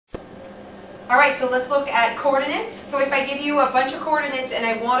All right, so let's look at coordinates. So if I give you a bunch of coordinates and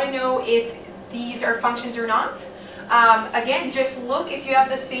I want to know if these are functions or not, again, just look if you have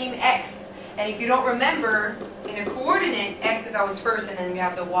the same x. And if you don't remember, in a coordinate, x is always first and then you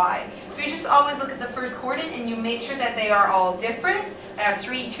have the y. So you just always look at the first coordinate and you make sure that they are all different. I have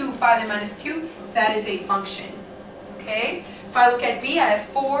 3, 2, 5, and minus 2. That is a function. Okay? If I look at b, I have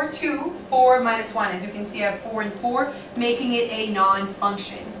 4, 2, 4, minus 1. As you can see, I have 4 and 4, making it a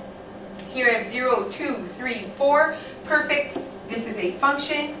non-function. Here I have 0, 2, 3, 4. Perfect. This is a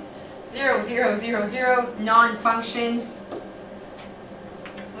function. 0, 0, 0, 0, non-function.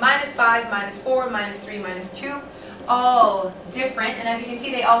 Minus 5, minus 4, minus 3, minus 2. All different. And as you can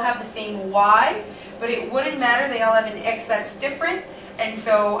see, they all have the same y. But it wouldn't matter. They all have an x that's different. And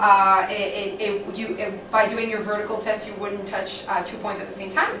so by doing your vertical test, you wouldn't touch 2 points at the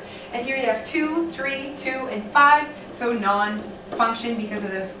same time. And here you have 2, 3, 2, and 5. So non-function because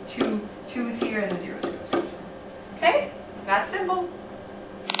of the two 2's here and the 0, 0, 0, 0. Okay? That's simple.